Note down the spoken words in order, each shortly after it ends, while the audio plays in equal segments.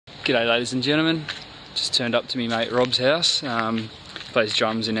G'day ladies and gentlemen, just turned up to me mate Rob's house. Plays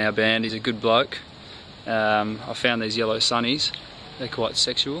drums in our band, he's a good bloke. I found these yellow sunnies, they're quite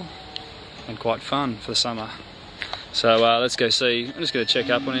sexual and quite fun for the summer. So let's go see, I'm just going to check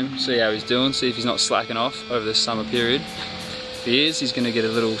up on him, see how he's doing, see if he's not slacking off over this summer period. If he is, he's going to get a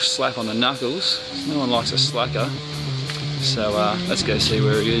little slap on the knuckles. No one likes a slacker. So let's go see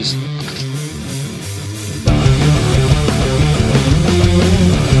where he is.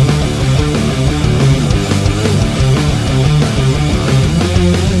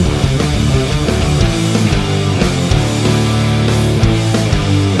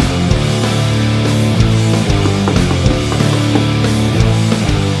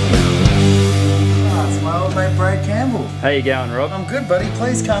 Brad Campbell. How you going, Rob? I'm good, buddy.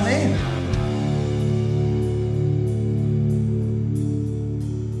 Please come in.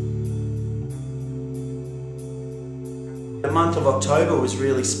 The month of October was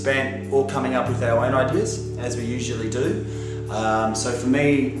really spent all coming up with our own ideas, as we usually do. So for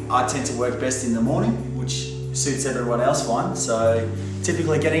me, I tend to work best in the morning, which suits everyone else fine. So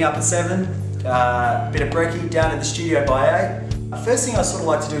typically getting up at 7, a bit of brekkie, down at the studio by 8. First thing I sort of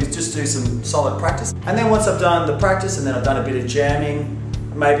like to do is just do some solid practice. And then once I've done the practice and then I've done a bit of jamming,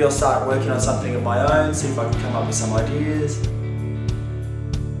 maybe I'll start working on something of my own, see if I can come up with some ideas.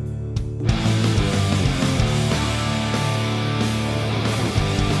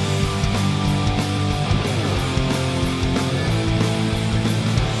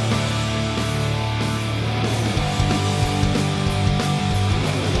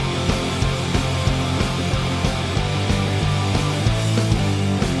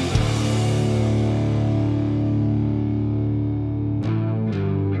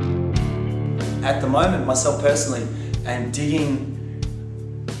 At the moment, myself personally, am digging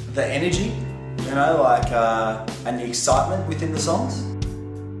the energy, you know, like, and the excitement within the songs.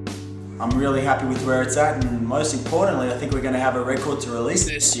 I'm really happy with where it's at, and most importantly, I think we're going to have a record to release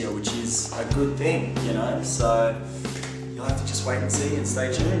this year, which is a good thing, you know, so you'll have to just wait and see and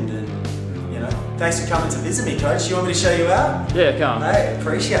stay tuned. And, you know, thanks for coming to visit me, Coach. You want me to show you out? Yeah, come. Hey,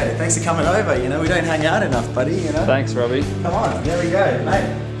 appreciate it. Thanks for coming over, you know, we don't hang out enough, buddy, you know. Thanks, Robbie. Come on, there we go,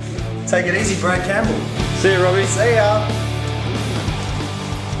 mate. Take it easy, Brad Campbell. See you, Robbie. See ya.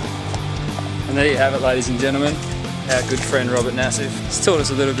 And there you have it, ladies and gentlemen. Our good friend Rob Nassif. He's taught us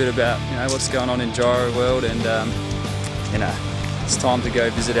a little bit about, you know, what's going on in gyro world, and you know, it's time to go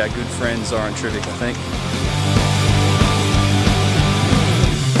visit our good friend Zoran Trivic, I think.